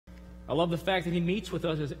I love the fact that He meets with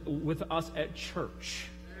us at church.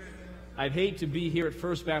 I'd hate to be here at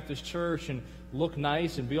First Baptist Church and look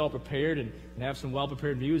nice and be all prepared and have some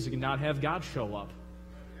well-prepared music and not have God show up.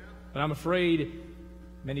 But I'm afraid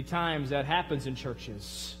many times that happens in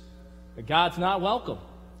churches. That God's not welcome.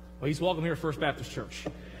 Well, He's welcome here at First Baptist Church.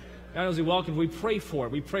 Not only is He welcome, we pray for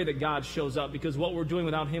it. We pray that God shows up, because what we're doing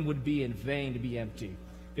without Him would be in vain, to be empty.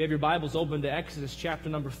 If you have your Bibles open to Exodus chapter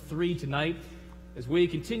number 3 tonight, as we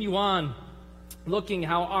continue on looking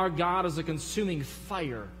how our God is a consuming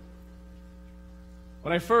fire.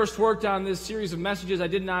 When I first worked on this series of messages, I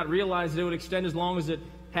did not realize that it would extend as long as it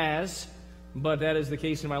has, but that is the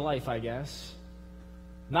case in my life, I guess.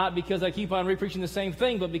 Not because I keep on re-preaching the same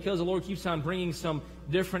thing, but because the Lord keeps on bringing some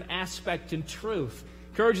different aspect and truth.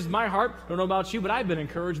 Encourages my heart. I don't know about you, but I've been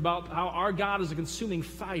encouraged about how our God is a consuming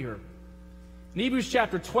fire. In Hebrews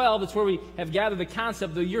chapter 12, that's where we have gathered the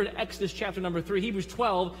concept. You're in Exodus chapter number 3. Hebrews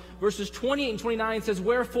 12, verses 28 and 29 says,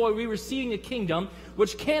 "Wherefore we receiving a kingdom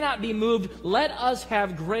which cannot be moved, let us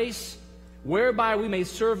have grace, whereby we may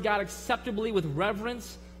serve God acceptably with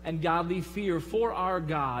reverence and godly fear. For our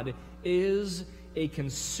God is a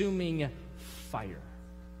consuming fire."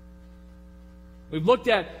 We've looked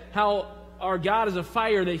at how our God is a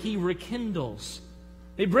fire that He rekindles.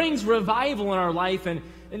 He brings revival in our life, and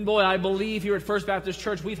boy, I believe here at First Baptist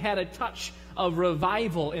Church we've had a touch of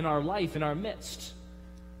revival in our life, in our midst.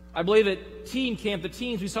 I believe at teen camp, the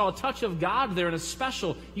teens, we saw a touch of God there in a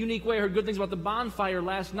special, unique way. I heard good things about the bonfire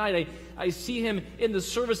last night. I see Him in the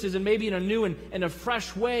services, and maybe in a new and a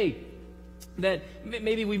fresh way that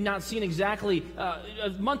maybe we've not seen exactly a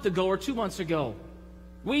month ago or 2 months ago.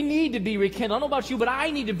 We need to be rekindled. I don't know about you, but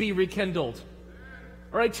I need to be rekindled.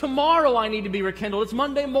 All right, tomorrow I need to be rekindled. It's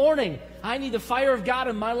Monday morning. I need the fire of God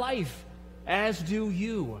in my life, as do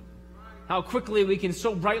you. How quickly we can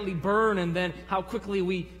so brightly burn, and then how quickly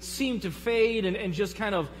we seem to fade and just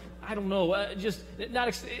kind of, I don't know, just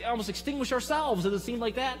not almost extinguish ourselves. Does it seem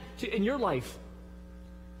like that in your life?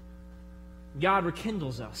 God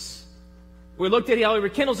rekindles us. We looked at how He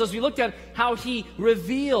rekindles us. We looked at how He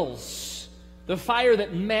reveals the fire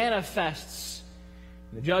that manifests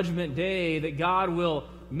in the judgment day, that God will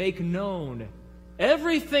make known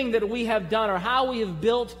everything that we have done or how we have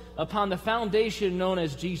built upon the foundation known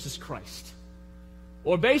as Jesus Christ.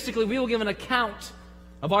 Or basically, we will give an account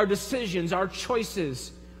of our decisions, our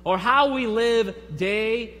choices, or how we live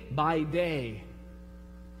day by day.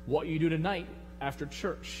 What you do tonight after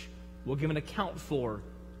church, we'll give an account for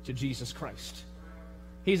to Jesus Christ.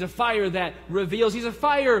 He's a fire that reveals. He's a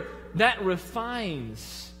fire that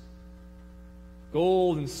refines.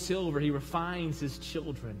 Gold and silver, He refines His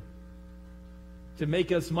children to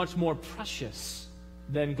make us much more precious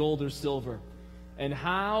than gold or silver. And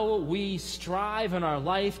how we strive in our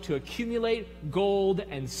life to accumulate gold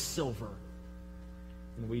and silver.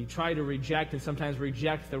 And we try to reject and sometimes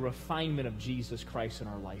reject the refinement of Jesus Christ in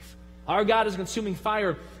our life. Our God is a consuming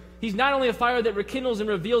fire. He's not only a fire that rekindles and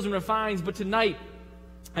reveals and refines, but tonight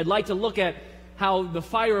I'd like to look at how the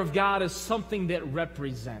fire of God is something that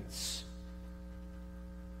represents.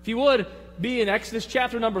 If you would, be in Exodus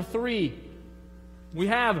chapter number 3. We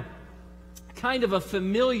have kind of a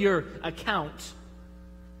familiar account.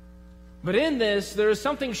 But in this, there is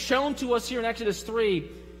something shown to us here in Exodus 3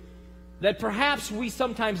 that perhaps we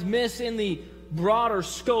sometimes miss in the broader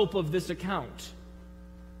scope of this account.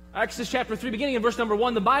 Exodus chapter 3, beginning in verse number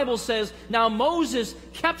 1, the Bible says, "Now Moses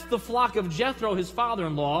kept the flock of Jethro, his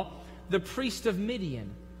father-in-law, the priest of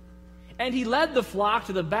Midian. And he led the flock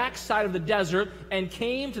to the backside of the desert and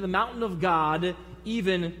came to the mountain of God,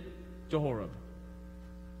 even to Horeb.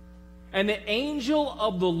 And the angel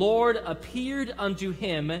of the Lord appeared unto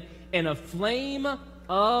him in a flame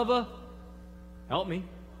of," help me,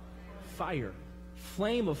 fire.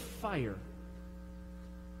 Flame of fire.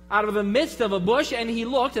 "Out of the midst of a bush, and he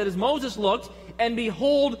looked," that is, Moses looked, "and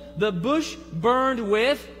behold, the bush burned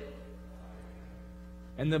with,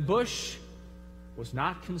 and the bush was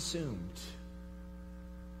not consumed."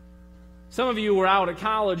 Some of you were out at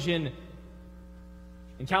college in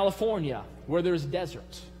California, where there's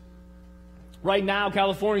desert. Right now,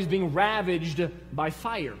 California is being ravaged by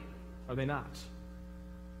fire, are they not?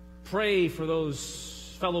 Pray for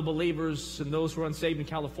those fellow believers and those who are unsaved in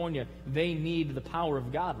California. They need the power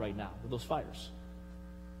of God right now with those fires.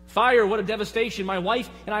 Fire, what a devastation. My wife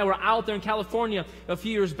and I were out there in California a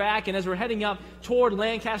few years back, and as we're heading up toward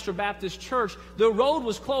Lancaster Baptist Church, the road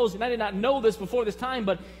was closed, and I did not know this before this time,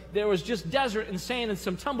 but there was just desert and sand and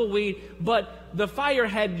some tumbleweed, but the fire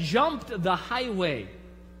had jumped the highway.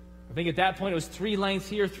 I think at that point it was 3 lanes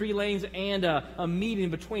here, 3 lanes, and a median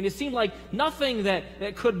in between. It seemed like nothing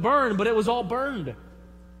that could burn, but it was all burned.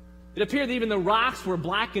 It appeared that even the rocks were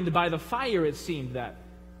blackened by the fire, it seemed that.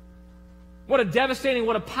 What a devastating,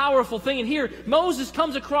 what a powerful thing. And here, Moses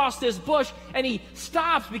comes across this bush, and he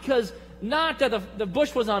stops because not that the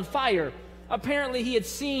bush was on fire. Apparently, he had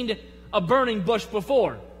seen a burning bush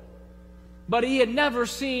before. But he had never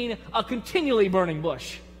seen a continually burning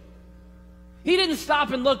bush. He didn't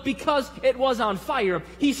stop and look because it was on fire.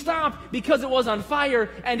 He stopped because it was on fire,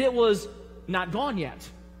 and it was not gone yet.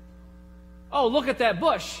 Oh, look at that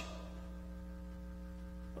bush.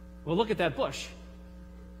 Well, look at that bush.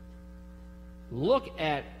 Look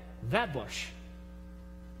at that bush.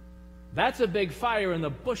 That's a big fire, and the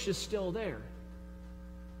bush is still there.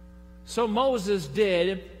 So Moses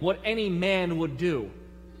did what any man would do.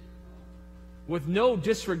 With no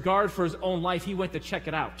disregard for his own life, he went to check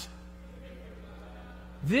it out.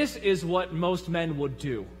 This is what most men would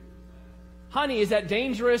do. Honey, is that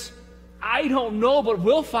dangerous? I don't know, but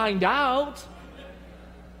we'll find out.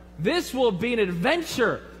 This will be an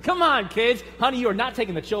adventure. Come on, kids. Honey, you are not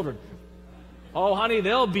taking the children. Oh, honey,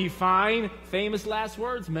 they'll be fine. Famous last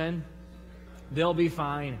words, men. They'll be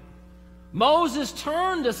fine. Moses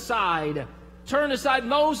turned aside.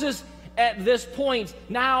 Moses, at this point,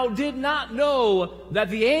 now did not know that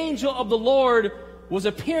the angel of the Lord was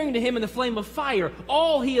appearing to him in the flame of fire.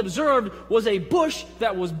 All he observed was a bush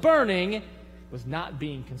that was burning, was not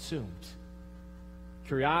being consumed.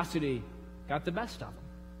 Curiosity got the best of him.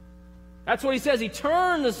 That's what he says. He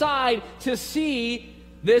turned aside to see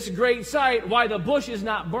this great sight, why the bush is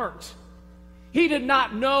not burnt. He did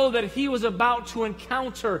not know that he was about to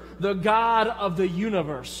encounter the God of the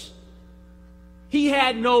universe. He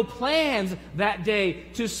had no plans that day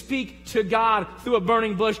to speak to God through a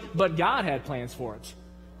burning bush, but God had plans for it.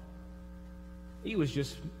 He was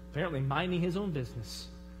just apparently minding his own business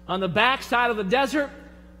on the backside of the desert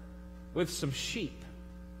with some sheep.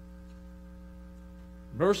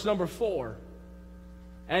 Verse number 4.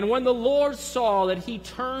 And when the Lord saw that he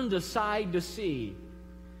turned aside to see,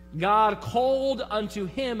 God called unto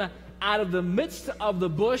him out of the midst of the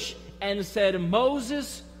bush and said,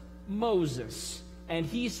 Moses, Moses. And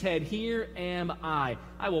he said, Here am I.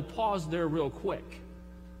 I will pause there real quick.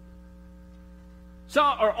 So,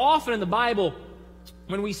 or often in the Bible,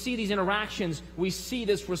 when we see these interactions, we see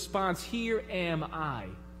this response, Here am I.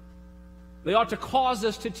 They ought to cause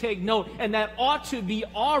us to take note, and that ought to be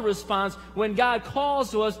our response when God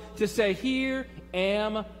calls to us to say, Here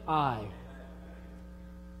am I.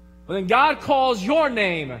 When God calls your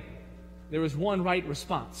name, there is one right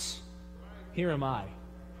response. Here am I.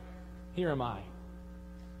 Here am I.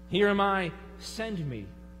 Here am I, send me.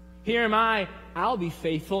 Here am I, I'll be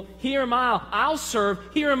faithful. Here am I, I'll serve.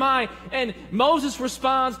 Here am I. And Moses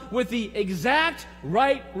responds with the exact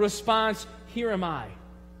right response, Here am I.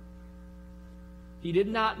 He did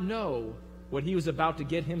not know what he was about to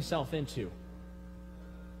get himself into.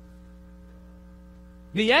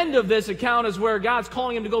 The end of this account is where God's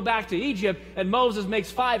calling him to go back to Egypt, and Moses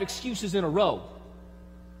makes 5 excuses in a row.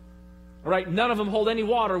 All right, none of them hold any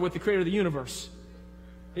water with the creator of the universe.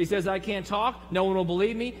 He says, I can't talk, no one will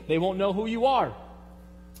believe me, they won't know who you are.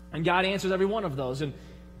 And God answers every one of those, and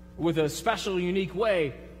with a special, unique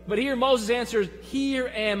way. But here Moses answers, Here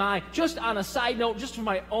am I. Just on a side note, just from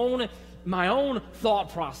my own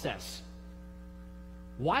thought process.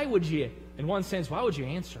 Why would you, in one sense, why would you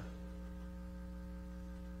answer?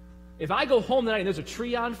 If I go home tonight and there's a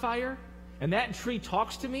tree on fire, and that tree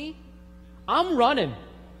talks to me, I'm running.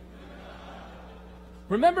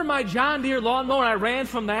 Remember my John Deere lawnmower and I ran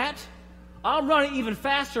from that? I'm running even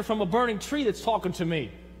faster from a burning tree that's talking to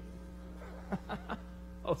me.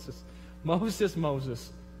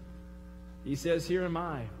 Moses. He says, Here am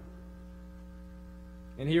I.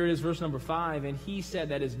 And here it is, verse number 5. And he said,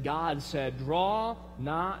 that is, God said, Draw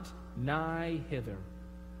not nigh hither.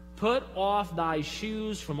 Put off thy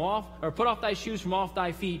shoes from off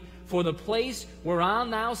thy feet, for the place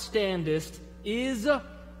whereon thou standest is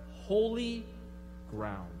holy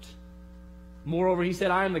ground. Moreover, he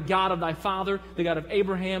said, I am the God of thy father, the God of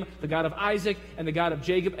Abraham, the God of Isaac, and the God of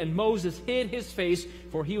Jacob. And Moses hid his face,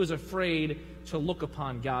 for he was afraid to look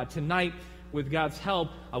upon God. Tonight, with God's help,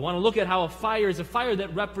 I want to look at how a fire is a fire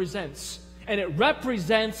that represents, and it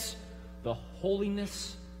represents the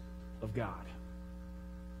holiness of God.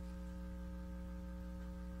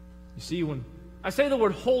 You see, when I say the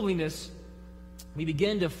word holiness, we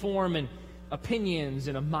begin to form opinions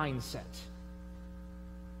and a mindset.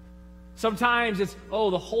 Sometimes it's,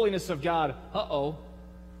 the holiness of God. I'm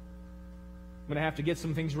going to have to get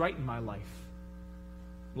some things right in my life.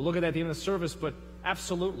 We'll look at that at the end of the service, but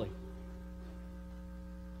absolutely.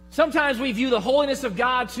 Sometimes we view the holiness of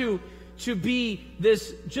God to be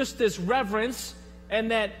this reverence and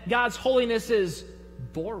that God's holiness is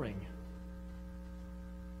boring.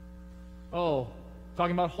 Oh,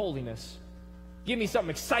 talking about holiness. Give me something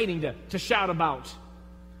exciting to shout about.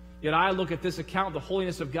 Yet I look at this account, the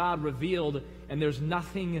holiness of God revealed, and there's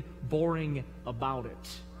nothing boring about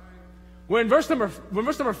it. We're in verse number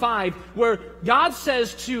 5, where God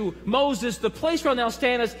says to Moses, the place where thou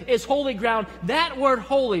standest is holy ground. That word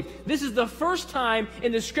holy, this is the first time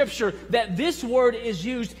in the Scripture that this word is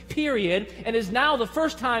used, period, and is now the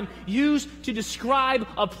first time used to describe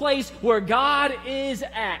a place where God is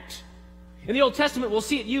at. In the Old Testament, we'll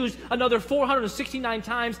see it used another 469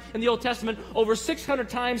 times in the Old Testament, over 600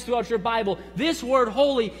 times throughout your Bible. This word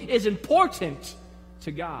holy is important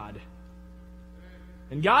to God.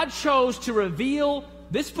 And God chose to reveal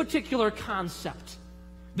this particular concept,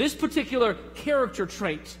 this particular character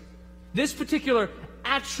trait, this particular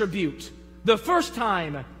attribute, the first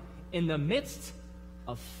time in the midst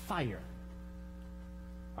of fire.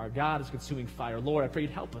 Our God is consuming fire. Lord, I pray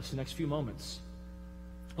you'd help us in the next few moments.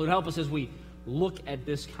 Lord, help us as we look at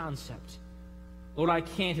this concept. Lord, I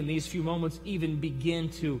can't in these few moments even begin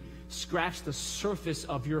to scratch the surface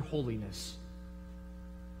of your holiness.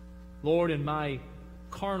 Lord, in my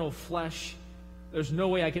carnal flesh, there's no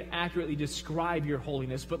way I can accurately describe your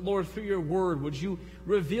holiness. But Lord, through your word, would you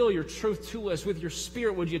reveal your truth to us? With your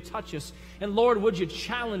Spirit, would you touch us? And Lord, would you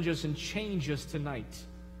challenge us and change us tonight?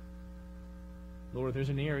 Lord, there's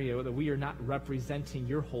an area that we are not representing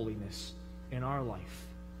your holiness in our life,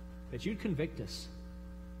 that you'd convict us.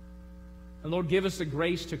 And Lord, give us the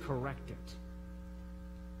grace to correct it,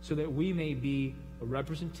 so that we may be a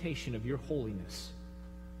representation of your holiness.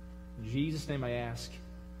 In Jesus' name I ask,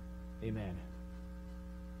 amen.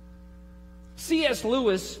 C.S.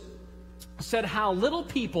 Lewis said how little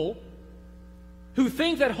people who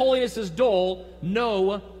think that holiness is dull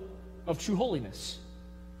know of true holiness.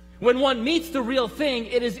 When one meets the real thing,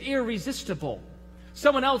 it is irresistible.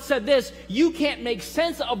 Someone else said this: you can't make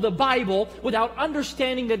sense of the Bible without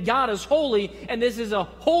understanding that God is holy, and this is a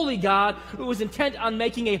holy God who is intent on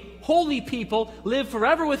making a holy people live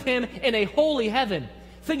forever with him in a holy heaven.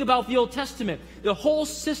 Think about the Old Testament. The whole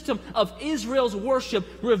system of Israel's worship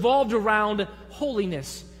revolved around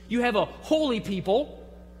holiness. You have a holy people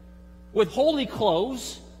with holy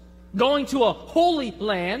clothes, going to a holy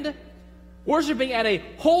land, worshiping at a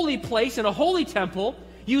holy place in a holy temple,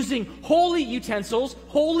 using holy utensils,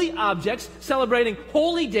 holy objects, celebrating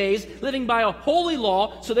holy days, living by a holy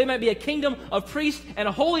law, so they might be a kingdom of priests and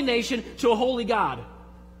a holy nation to a holy God.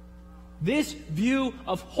 This view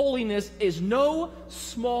of holiness is no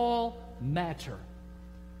small matter.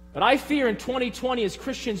 But I fear in 2020 as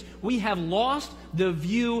Christians, we have lost the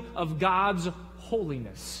view of God's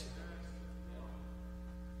holiness.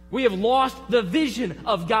 We have lost the vision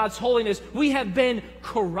of God's holiness. We have been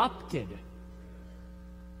corrupted.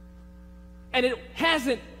 And it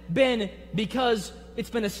hasn't been because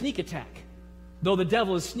it's been a sneak attack, though the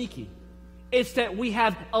devil is sneaky. It's that we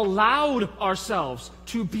have allowed ourselves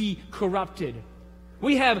to be corrupted.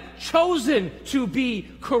 We have chosen to be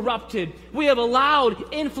corrupted. We have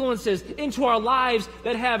allowed influences into our lives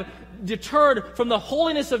that have deterred from the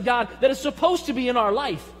holiness of God that is supposed to be in our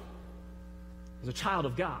life. As a child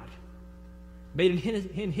of God, made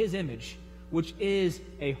in His image, which is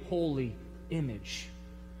a holy image.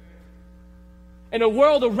 In a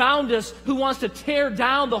world around us who wants to tear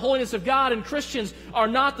down the holiness of God, and Christians are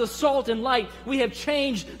not the salt and light, we have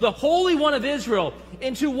changed the Holy One of Israel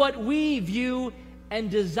into what we view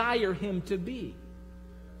and desire Him to be.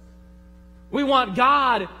 We want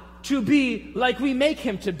God to be like we make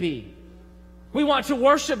Him to be. We want to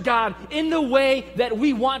worship God in the way that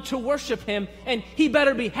we want to worship Him, and He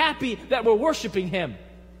better be happy that we're worshiping Him.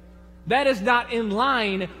 That is not in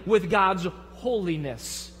line with God's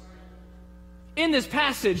holiness. In this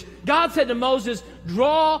passage, God said to Moses,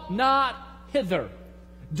 "Draw not hither."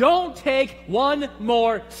 Don't take one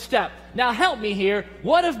more step. Now help me here.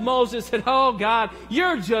 What if Moses said, "Oh God,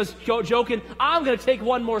 you're just joking. I'm going to take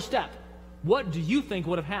one more step"? What do you think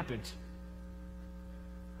would have happened?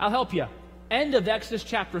 I'll help you. End of Exodus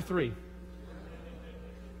chapter 3.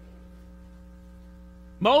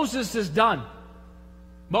 Moses is done.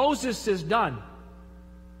 Moses is done.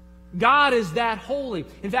 God is that holy.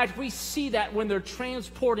 In fact, we see that when they're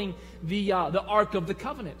transporting the Ark of the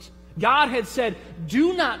Covenant. God had said,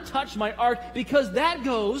 "Do not touch my ark," because that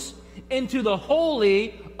goes into the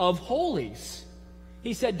Holy of Holies.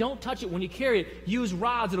 He said, "Don't touch it. When you carry it, use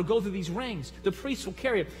rods. It'll go through these rings. The priests will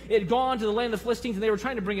carry it." It had gone to the land of the Philistines, and they were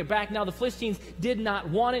trying to bring it back. Now the Philistines did not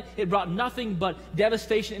want it. It brought nothing but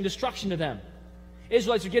devastation and destruction to them.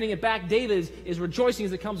 Israelites are getting it back. David is rejoicing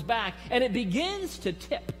as it comes back, and it begins to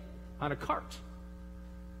tip on a cart.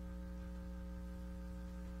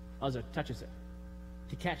 Uzzah touches it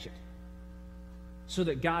to catch it so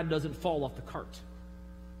that God doesn't fall off the cart.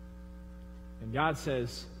 And God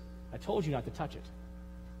says, I told you not to touch it.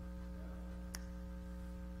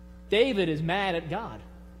 David is mad at God.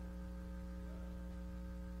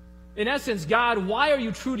 In essence, God, why are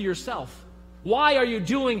you true to yourself? Why are you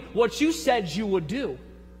doing what you said you would do?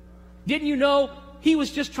 Didn't you know he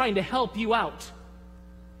was just trying to help you out?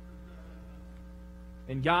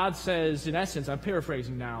 And God says, in essence, I'm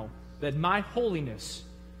paraphrasing now, that my holiness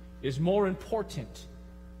is more important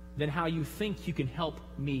than how you think you can help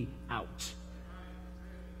me out.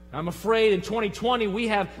 I'm afraid in 2020 we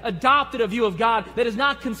have adopted a view of God that is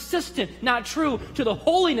not consistent, not true to the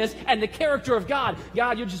holiness and the character of God.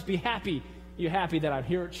 God, you'll just be happy. You're happy that I'm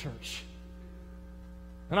here at church.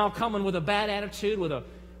 And I'll come in with a bad attitude, with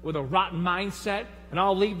a rotten mindset, and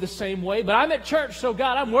I'll leave the same way. But I'm at church, so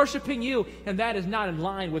God, I'm worshiping you, and that is not in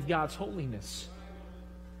line with God's holiness.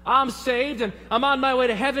 I'm saved and I'm on my way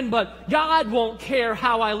to heaven, but God won't care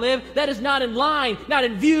how I live. That is not in line, not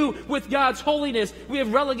in view with God's holiness. We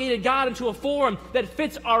have relegated God into a form that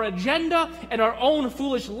fits our agenda and our own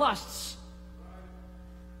foolish lusts.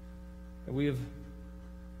 And we have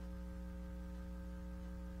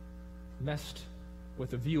messed with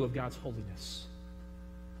the view of God's holiness.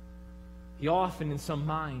 He often, in some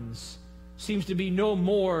minds, seems to be no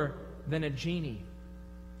more than a genie,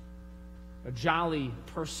 a jolly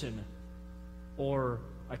person, or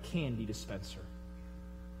a candy dispenser.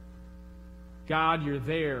 God, you're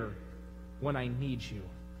there when I need you.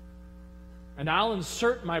 And I'll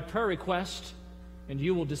insert my prayer request, and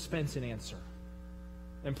you will dispense an answer.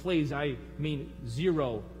 And please, I mean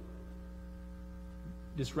zero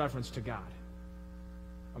disreference to God.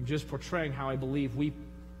 I'm just portraying how I believe we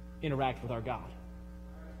interact with our God.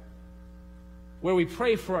 Where we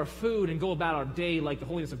pray for our food and go about our day like the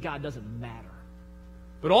holiness of God doesn't matter.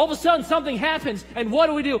 But all of a sudden something happens, and what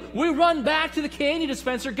do? We run back to the candy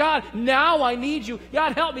dispenser. God, now I need you.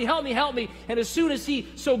 God, help me, help me, help me. And as soon as he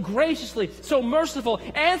so graciously, so merciful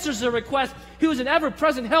answers the request, he was an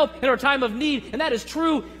ever-present help in our time of need, and that is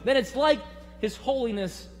true, then it's like his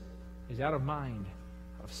holiness is out of mind,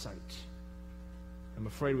 out of sight. I'm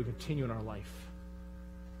afraid we continue in our life.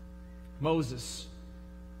 Moses,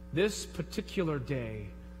 this particular day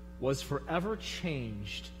was forever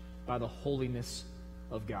changed by the holiness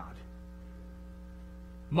of God.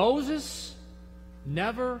 Moses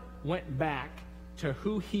never went back to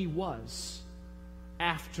who he was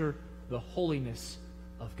after the holiness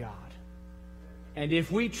of God. And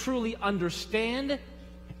if we truly understand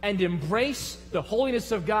and embrace the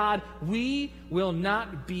holiness of God, we will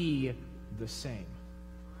not be the same.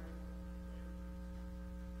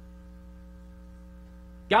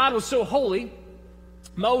 God was so holy,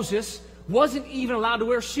 Moses wasn't even allowed to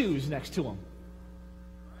wear shoes next to him.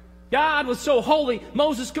 God was so holy,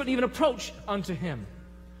 Moses couldn't even approach unto him.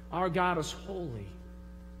 Our God is holy.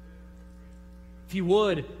 If you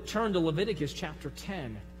would, turn to Leviticus chapter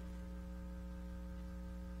 10.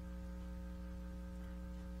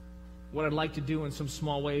 What I'd like to do in some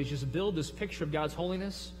small ways is just build this picture of God's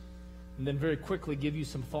holiness and then very quickly give you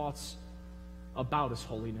some thoughts about his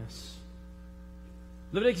holiness.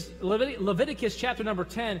 Leviticus chapter number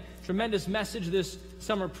 10, tremendous message this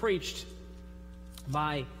summer preached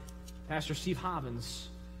by Pastor Steve Hobbins.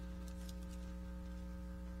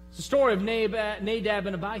 It's the story of Nadab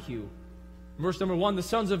and Abihu. Verse number 1, the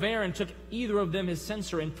sons of Aaron took either of them his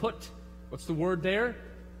censer and put, what's the word there?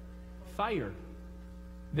 Fire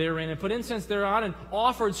therein, and put incense thereon, and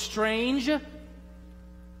offered strange.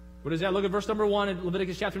 What is that? Look at verse number 1 in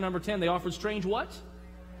Leviticus chapter number 10. They offered strange what?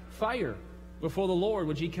 Fire before the Lord,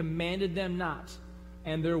 which he commanded them not.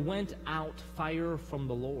 And there went out fire from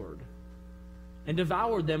the Lord, and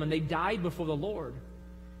devoured them, and they died before the Lord.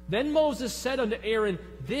 Then Moses said unto Aaron,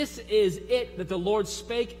 this is it that the Lord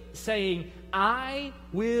spake, saying, I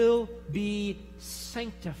will be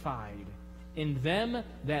sanctified in them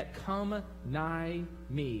that come nigh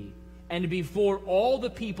me, and before all the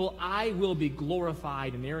people I will be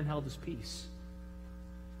glorified. And Aaron held his peace.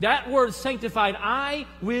 That word sanctified, I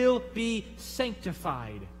will be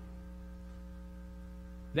sanctified.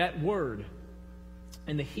 That word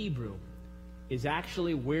in the Hebrew is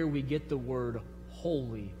actually where we get the word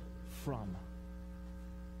holy from.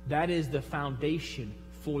 That is the foundation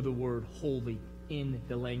for the word holy in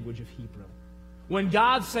the language of Hebrew. When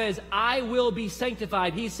God says, I will be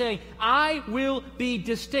sanctified, he's saying, I will be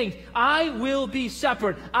distinct. I will be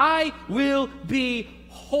separate. I will be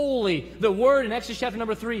holy. The word in Exodus chapter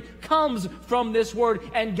number 3 comes from this word,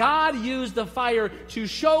 and God used the fire to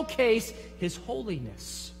showcase his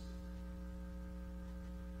holiness.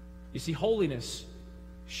 You see, holiness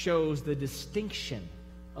shows the distinction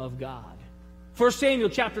of God. 1 Samuel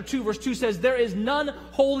chapter 2, verse 2 says, "There is none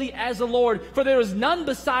holy as the Lord, for there is none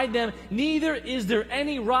beside them, neither is there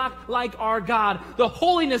any rock like our God." The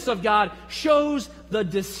holiness of God shows the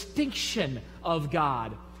distinction of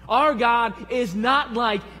God. Our God is not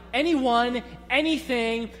like anyone,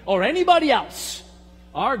 anything, or anybody else.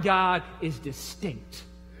 Our God is distinct.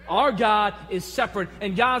 Our God is separate.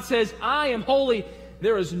 And God says, "I am holy.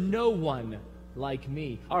 There is no one like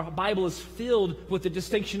me." Our Bible is filled with the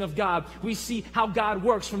distinction of God. We see how God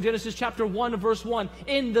works from Genesis chapter 1 verse 1.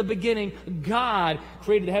 In the beginning, God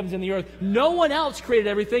created the heavens and the earth. No one else created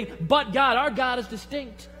everything but God. Our God is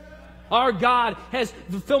distinct. Our God has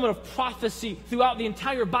fulfillment of prophecy throughout the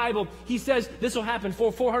entire Bible. He says this will happen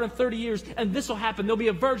for 430 years, and this will happen. There'll be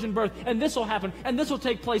a virgin birth, and this will happen, and this will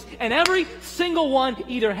take place. And every single one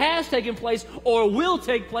either has taken place or will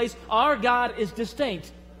take place. Our God is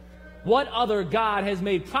distinct. What other God has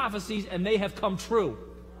made prophecies and they have come true?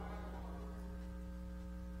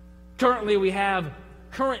 Currently, we have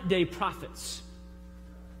current day prophets.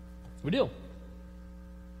 We do.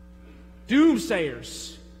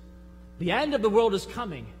 Doomsayers. The end of the world is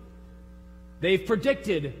coming. They've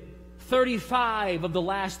predicted 35 of the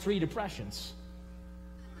last 3 depressions.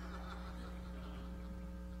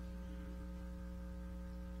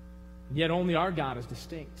 Yet only our God is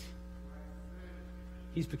distinct.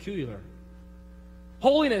 He's peculiar.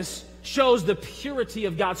 Holiness shows the purity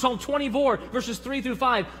of God. Psalm 24, verses 3 through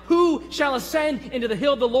 5. "Who shall ascend into the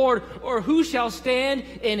hill of the Lord, or who shall stand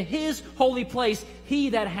in his holy place? He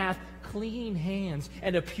that hath clean hands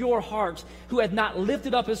and a pure heart, who hath not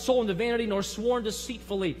lifted up his soul into vanity, nor sworn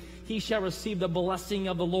deceitfully. He shall receive the blessing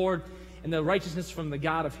of the Lord and the righteousness from the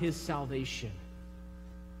God of his salvation."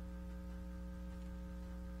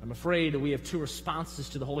 I'm afraid we have 2 responses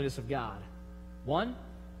to the holiness of God. 1,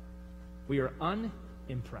 we are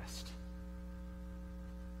unimpressed.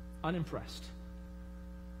 Unimpressed.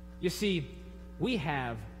 You see, we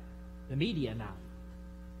have the media now.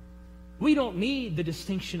 We don't need the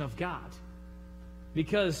distinction of God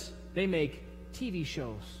because they make TV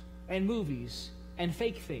shows and movies and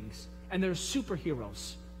fake things, and they're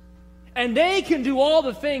superheroes. And they can do all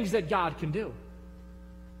the things that God can do.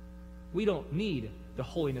 We don't need the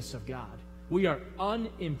holiness of God. We are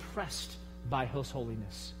unimpressed by his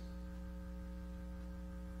holiness.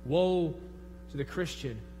 Woe to the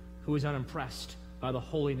Christian who is unimpressed by the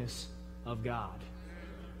holiness of God.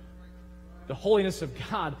 The holiness of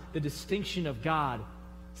God, the distinction of God,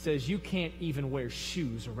 says you can't even wear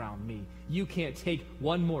shoes around me. You can't take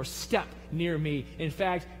one more step near me. In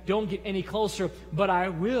fact, don't get any closer, but I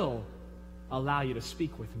will allow you to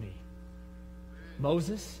speak with me.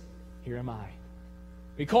 Moses, here am I.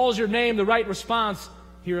 He calls your name, the right response,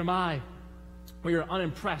 here am I. We are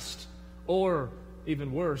unimpressed, or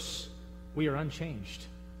even worse, we are unchanged.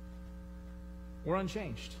 We're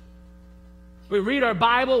unchanged. We read our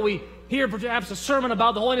Bible, we hear perhaps a sermon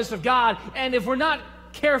about the holiness of God, and if we're not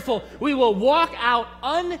careful, we will walk out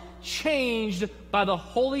unchanged by the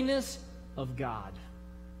holiness of God.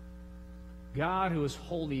 God who is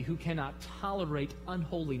holy, who cannot tolerate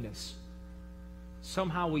unholiness.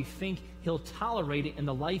 Somehow we think he'll tolerate it in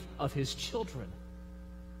the life of his children.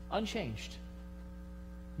 Unchanged.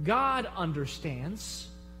 God understands.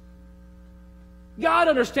 God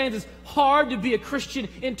understands it's hard to be a Christian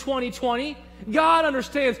in 2020. God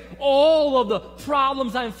understands all of the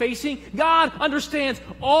problems I'm facing. God understands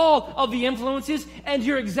all of the influences. And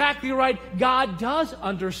you're exactly right. God does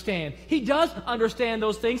understand. He does understand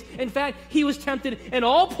those things. In fact, he was tempted in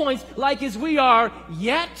all points like as we are,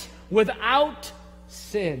 yet without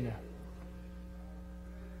sin.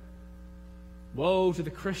 Woe to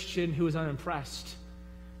the Christian who is unimpressed,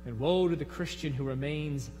 and woe to the Christian who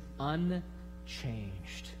remains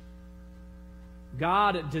unchanged.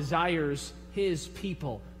 God desires his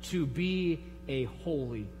people to be a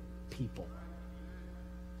holy people.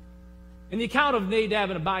 In the account of Nadab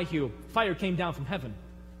and Abihu, fire came down from heaven.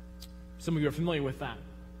 Some of you are familiar with that.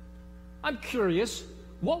 I'm curious,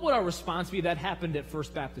 what would our response be if that happened at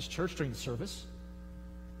First Baptist Church during the service?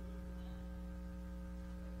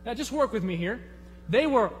 Now, just work with me here. They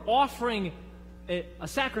were offering a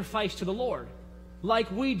sacrifice to the Lord,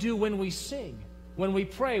 like we do when we sing. When we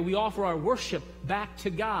pray, we offer our worship back to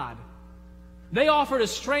God. They offered a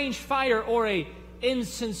strange fire or a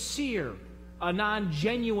insincere, a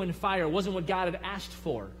non-genuine fire. It wasn't what God had asked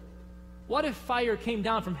for. What if fire came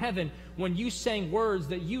down from heaven when you sang words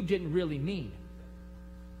that you didn't really mean?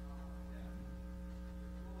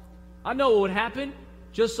 I know what would happen.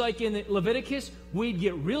 Just like in Leviticus, we'd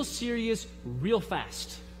get real serious real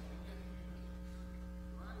fast.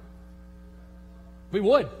 We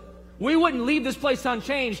would. We wouldn't leave this place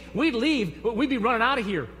unchanged. We'd leave, but we'd be running out of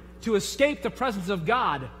here to escape the presence of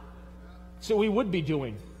God. So we would be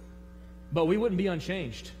doing. But we wouldn't be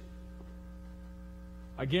unchanged.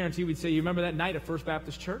 I guarantee we'd say, you remember that night at First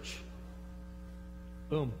Baptist Church?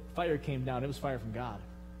 Boom, fire came down. It was fire from God.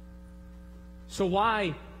 So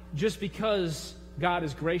why, just because God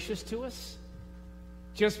is gracious to us,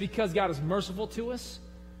 just because God is merciful to us,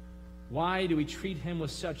 why do we treat him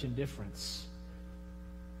with such indifference?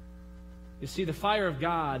 You see, the fire of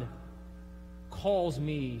God calls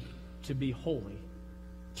me to be holy.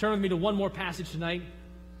 Turn with me to one more passage tonight.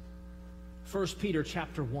 1 Peter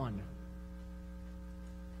chapter 1.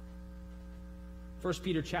 1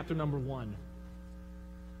 Peter chapter number 1.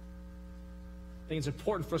 I think it's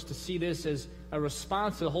important for us to see this as a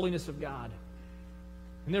response to the holiness of God.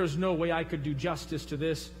 And there is no way I could do justice to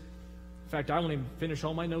this. In fact, I won't even finish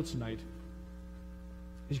all my notes tonight.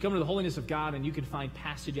 As you come to the holiness of God, and you can find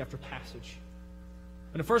passage after passage.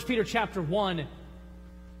 And in 1 Peter chapter 1,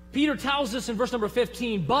 Peter tells us in verse number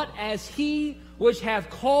 15, "But as he which hath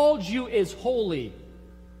called you is holy,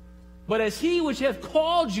 but as he which hath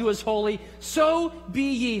called you is holy, so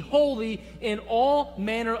be ye holy in all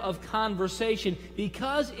manner of conversation,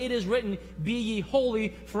 because it is written, Be ye holy,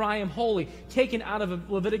 for I am holy." Taken out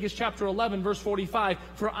of Leviticus chapter 11, verse 45,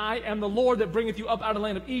 "For I am the Lord that bringeth you up out of the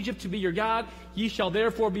land of Egypt to be your God. Ye shall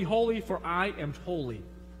therefore be holy, for I am holy."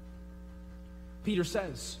 Peter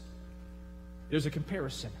says, there's a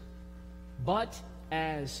comparison. But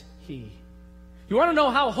as he. You want to know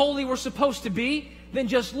how holy we're supposed to be? Then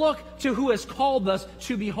just look to who has called us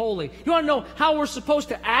to be holy. You want to know how we're supposed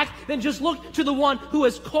to act? Then just look to the one who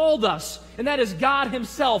has called us, and that is God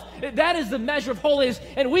himself. That is the measure of holiness,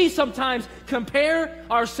 and we sometimes compare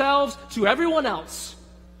ourselves to everyone else.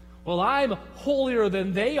 Well, I'm holier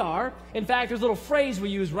than they are. In fact, there's a little phrase we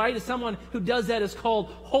use, right? As someone who does that is called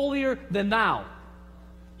holier than thou.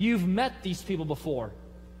 You've met these people before.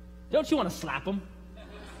 Don't you want to slap them?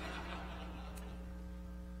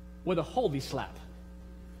 With a holy slap.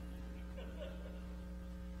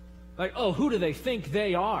 Like, oh, who do they think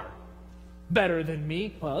they are? Better than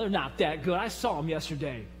me? Well, they're not that good. I saw them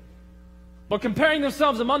yesterday. But comparing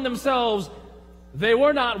themselves among themselves, they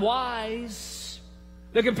were not wise.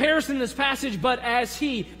 The comparison in this passage, but as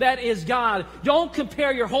he, that is God. Don't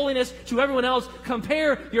compare your holiness to everyone else.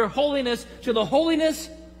 Compare your holiness to the holiness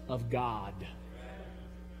of God.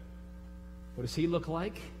 What does he look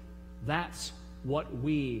like? That's what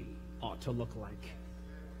we ought to look like.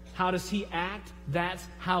 How does he act? That's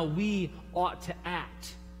how we ought to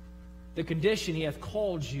act. The condition, he hath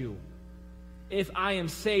called you. If I am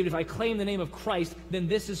saved, if I claim the name of Christ, then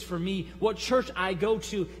this is for me. What church I go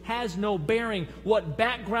to has no bearing. What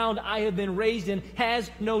background I have been raised in has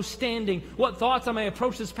no standing. What thoughts I may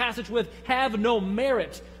approach this passage with have no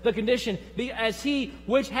merit. The condition, be as he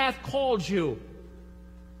which hath called you.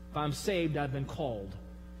 If I'm saved, I've been called.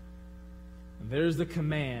 And there's the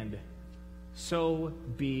command, so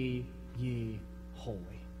be ye holy.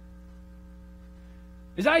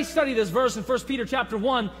 As I study this verse in 1 Peter chapter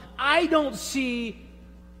 1, I don't see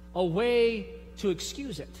a way to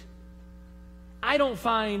excuse it. I don't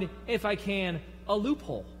find, if I can, a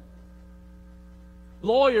loophole.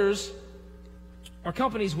 Lawyers or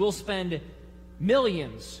companies will spend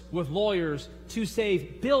millions with lawyers to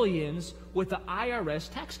save billions with the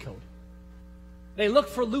IRS tax code. They look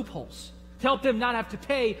for loopholes to help them not have to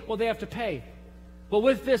pay what they have to pay. But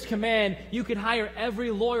with this command, you could hire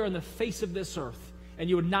every lawyer on the face of this earth, and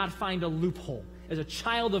you would not find a loophole. As a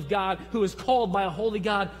child of God who is called by a holy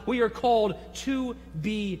God, we are called to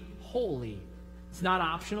be holy. It's not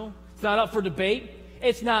optional. It's not up for debate.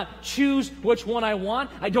 It's not choose which one I want.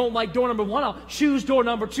 I don't like door number 1. I'll choose door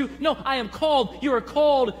number 2. No, I am called. You are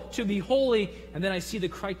called to be holy. And then I see the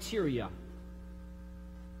criteria.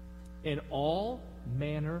 In all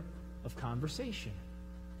manner of conversation.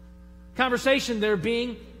 Conversation there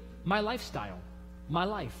being my lifestyle, my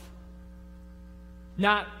life.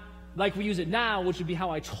 Not like we use it now, which would be how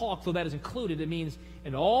I talk, though that is included. It means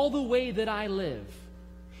in all the way that I live,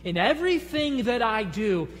 in everything that I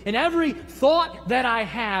do, in every thought that I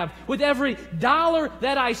have, with every dollar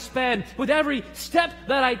that I spend, with every step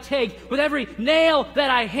that I take, with every nail that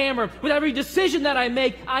I hammer, with every decision that I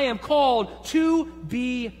make, I am called to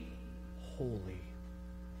be holy.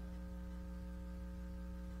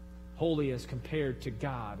 Holy as compared to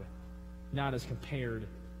God, not as compared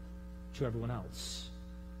to everyone else.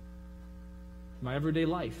 In my everyday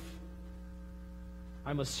life,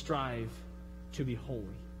 I must strive to be holy.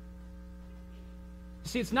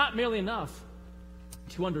 See, it's not merely enough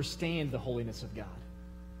to understand the holiness of God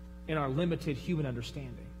in our limited human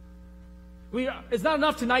understanding. It's not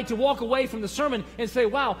enough tonight to walk away from the sermon and say,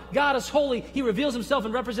 wow, God is holy. He reveals himself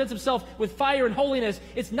and represents himself with fire and holiness.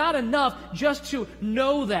 It's not enough just to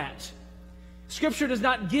know that. Scripture does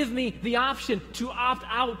not give me the option to opt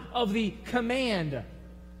out of the command,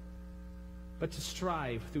 but to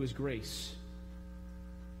strive through his grace,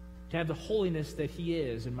 to have the holiness that he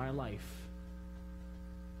is in my life.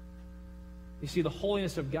 You see, the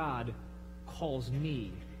holiness of God calls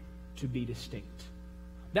me to be distinct.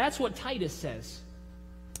 That's what Titus says.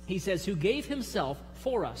 He says, who gave himself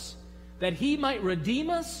for us, that he might redeem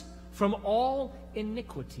us from all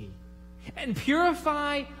iniquity, and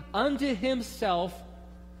purify unto himself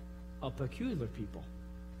a peculiar people,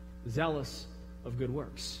 zealous of good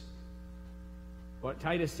works. What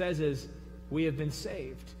Titus says is, we have been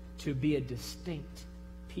saved to be a distinct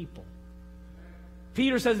people.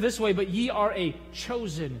 Peter says it this way, but ye are a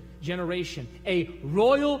chosen generation, a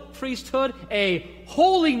royal priesthood, a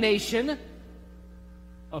holy nation,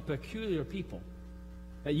 a peculiar people,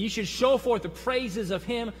 that ye should show forth the praises of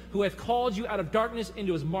him who hath called you out of darkness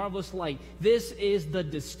into his marvelous light. This is the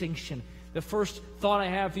distinction. The first thought I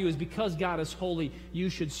have for you is, because God is holy, you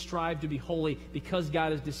should strive to be holy. Because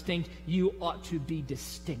God is distinct, you ought to be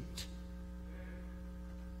distinct.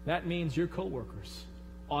 That means your co-workers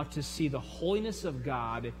ought to see the holiness of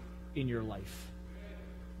God in your life.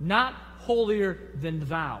 Not holier than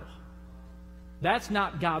thou. That's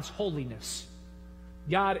not God's holiness.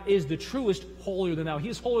 God is the truest holier than thou. He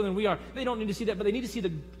is holier than we are. They don't need to see that, but they need to see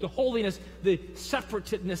the holiness, the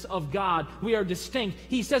separateness of God. We are distinct.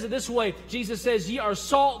 He says it this way. Jesus says, ye are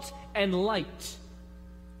salt and light.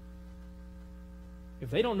 If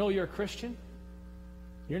they don't know you're a Christian,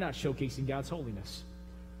 you're not showcasing God's holiness.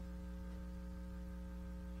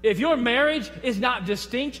 If your marriage is not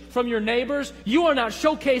distinct from your neighbors, you are not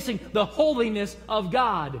showcasing the holiness of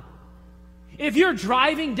God. If you're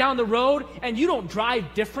driving down the road and you don't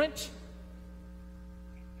drive different,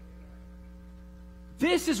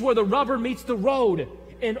 this is where the rubber meets the road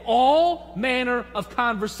in all manner of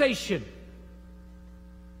conversation.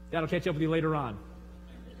 That'll catch up with you later on.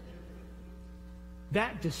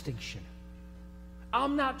 That distinction.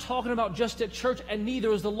 I'm not talking about just at church, and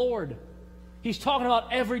neither is the Lord. He's talking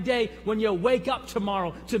about every day when you wake up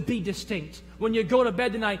tomorrow to be distinct. When you go to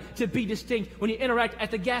bed tonight, to be distinct. When you interact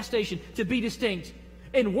at the gas station, to be distinct.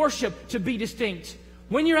 In worship, to be distinct.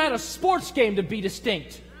 When you're at a sports game, to be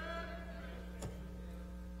distinct.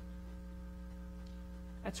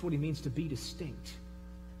 That's what he means to be distinct.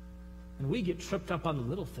 And we get tripped up on the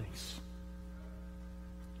little things.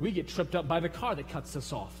 We get tripped up by the car that cuts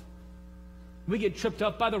us off. We get tripped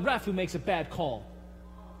up by the ref who makes a bad call.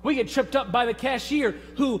 We get tripped up by the cashier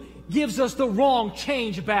who gives us the wrong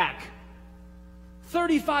change back.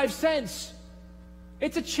 35 cents.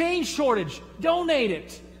 It's a change shortage. Donate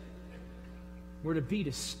it. We're to be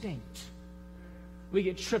distinct. We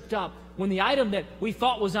get tripped up when the item that we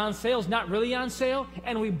thought was on sale is not really on sale,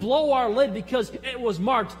 and we blow our lid because it was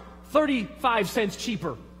marked 35 cents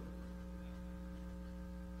cheaper.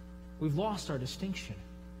 We've lost our distinction.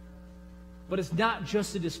 But it's not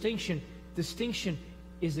just a distinction. Distinction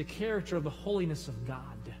is the character of the holiness of God.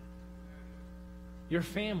 Your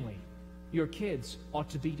family, your kids ought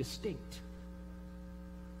to be distinct.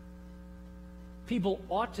 People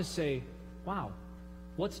ought to say, wow,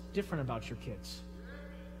 what's different about your kids?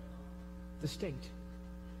 Distinct.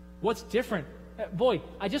 What's different? Boy,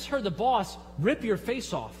 I just heard the boss rip your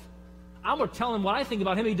face off. I'm going to tell him what I think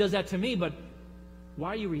about him. He does that to me, but why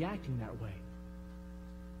are you reacting that way?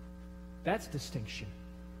 That's distinction.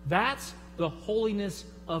 That's the holiness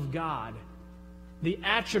of God, the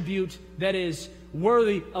attribute that is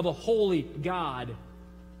worthy of a holy God.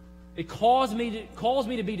 It calls me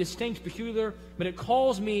to be distinct, peculiar, but it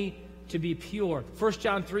calls me to be pure. 1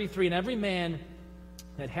 John 3:3, and every man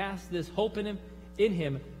that hath this hope in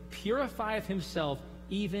him purifieth himself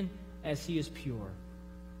even as he is pure.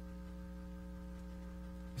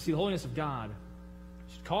 You see, the holiness of God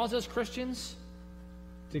should cause us Christians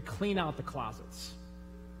to clean out the closets.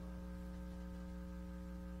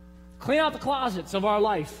 Clean out the closets of our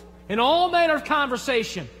life in all manner of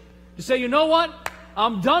conversation. To say, you know what?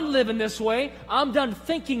 I'm done living this way. I'm done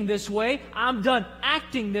thinking this way. I'm done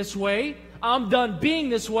acting this way. I'm done being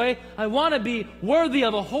this way. I want to be worthy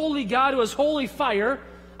of a holy God who has holy fire.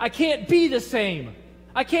 I can't be the same.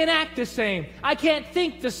 I can't act the same. I can't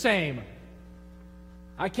think the same.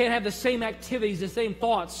 I can't have the same activities, the same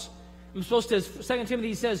thoughts. I'm supposed to, as 2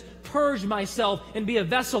 Timothy says, purge myself and be a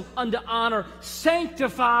vessel unto honor,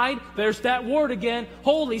 sanctified, there's that word again,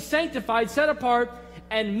 holy, sanctified, set apart,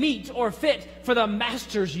 and meet or fit for the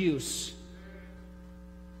master's use.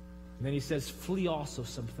 And then he says, flee also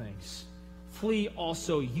some things. flee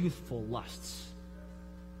also youthful lusts.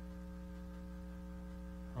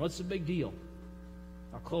 Now, what's the big deal?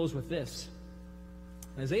 I'll close with this.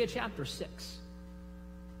 Isaiah chapter 6.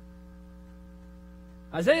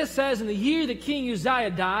 Isaiah says, in the year that King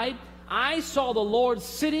Uzziah died, I saw the Lord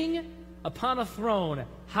sitting upon a throne,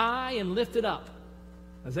 high and lifted up.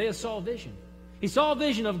 Isaiah saw a vision. He saw a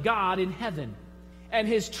vision of God in heaven, and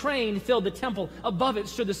his train filled the temple. Above it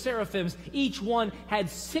stood the seraphims. Each one had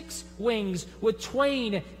 6 wings. With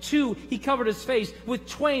twain, 2, he covered his face. With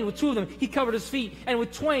twain, with 2 of them, he covered his feet. And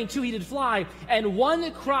with twain, 2, he did fly. And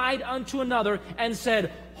one cried unto another and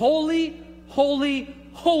said, Holy, holy,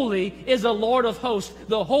 holy is the Lord of hosts.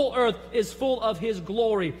 The whole earth is full of his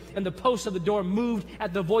glory. And the posts of the door moved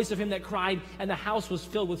at the voice of him that cried, and the house was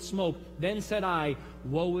filled with smoke. Then said I,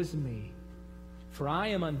 Woe is me, for I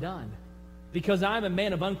am undone, because I am a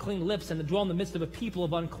man of unclean lips, and dwell in the midst of a people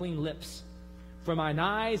of unclean lips. For mine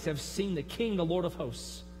eyes have seen the King, the Lord of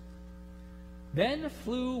hosts. Then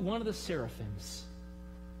flew one of the seraphims.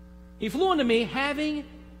 He flew unto me, having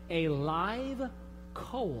a live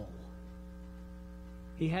coal.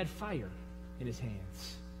 He had fire in his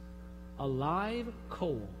hands, a live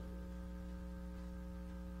coal,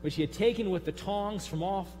 which he had taken with the tongs from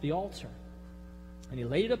off the altar. And he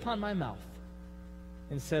laid it upon my mouth,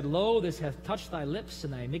 and said, Lo, this hath touched thy lips,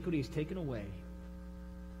 and thy iniquity is taken away.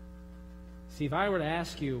 See, if I were to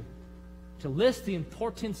ask you to list the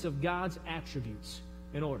importance of God's attributes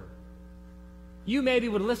in order, you maybe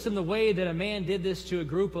would listen the way that a man did this to a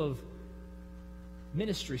group of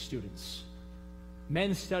ministry students,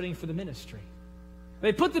 men studying for the ministry.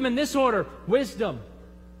 They put them in this order: wisdom,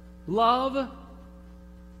 love,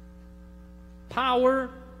 power,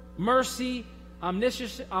 mercy,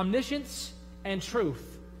 omniscience, and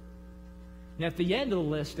truth. And at the end of the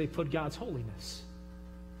list, they put God's holiness.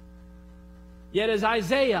 Yet as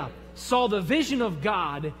Isaiah saw the vision of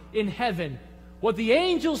God in heaven, what the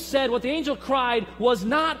angel said, what the angel cried, was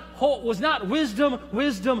not wisdom,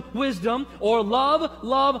 wisdom, wisdom, or love,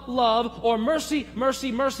 love, love, or mercy,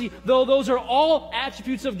 mercy, mercy, though those are all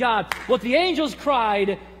attributes of God. What the angels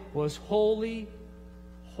cried was holy,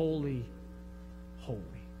 holy, holy.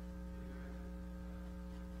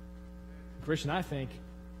 Christian, I think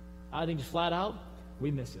just flat out, we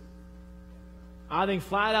miss it. I think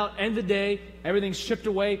flat out, end of the day, everything's stripped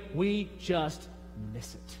away, we just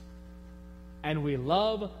miss it. And we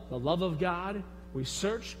love the love of God, we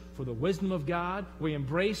search for the wisdom of God, we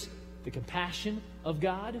embrace the compassion of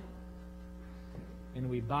God, and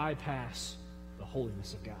we bypass the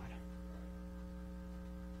holiness of God.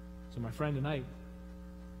 So my friend, tonight,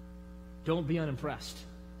 don't be unimpressed,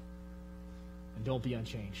 and don't be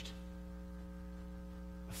unchanged.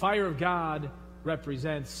 The fire of God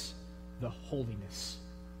represents the holiness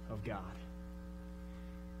of God.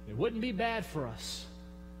 It wouldn't be bad for us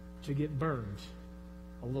to get burned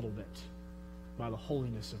a little bit by the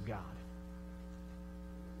holiness of God.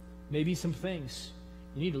 Maybe some things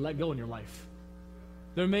you need to let go in your life.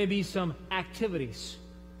 There may be some activities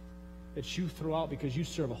that you throw out because you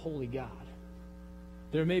serve a holy God.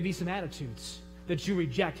 There may be some attitudes that you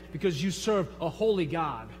reject because you serve a holy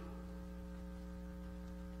God.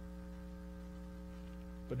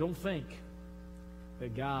 But don't think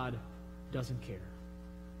that God doesn't care.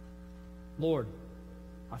 Lord,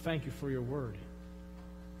 I thank you for your word,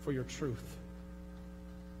 for your truth.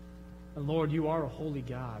 And Lord, you are a holy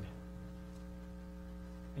God.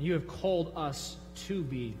 And you have called us to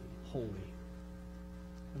be holy.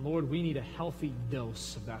 And Lord, we need a healthy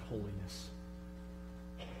dose of that holiness.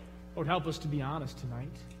 Lord, help us to be honest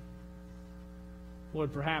tonight.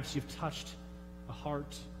 Lord, perhaps you've touched a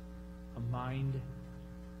heart, a mind.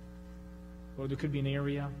 Lord, there could be an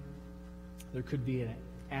area, there could be an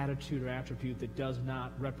attitude or attribute that does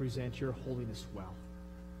not represent your holiness well.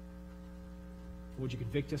 Would you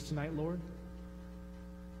convict us tonight, Lord?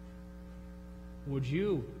 Would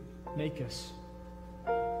you make us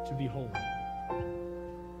to be holy?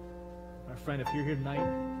 My friend, if you're here tonight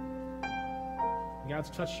and God's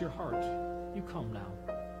touched your heart, you come now.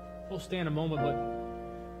 We'll stand a moment, but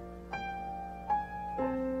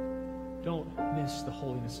don't miss the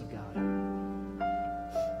holiness of God.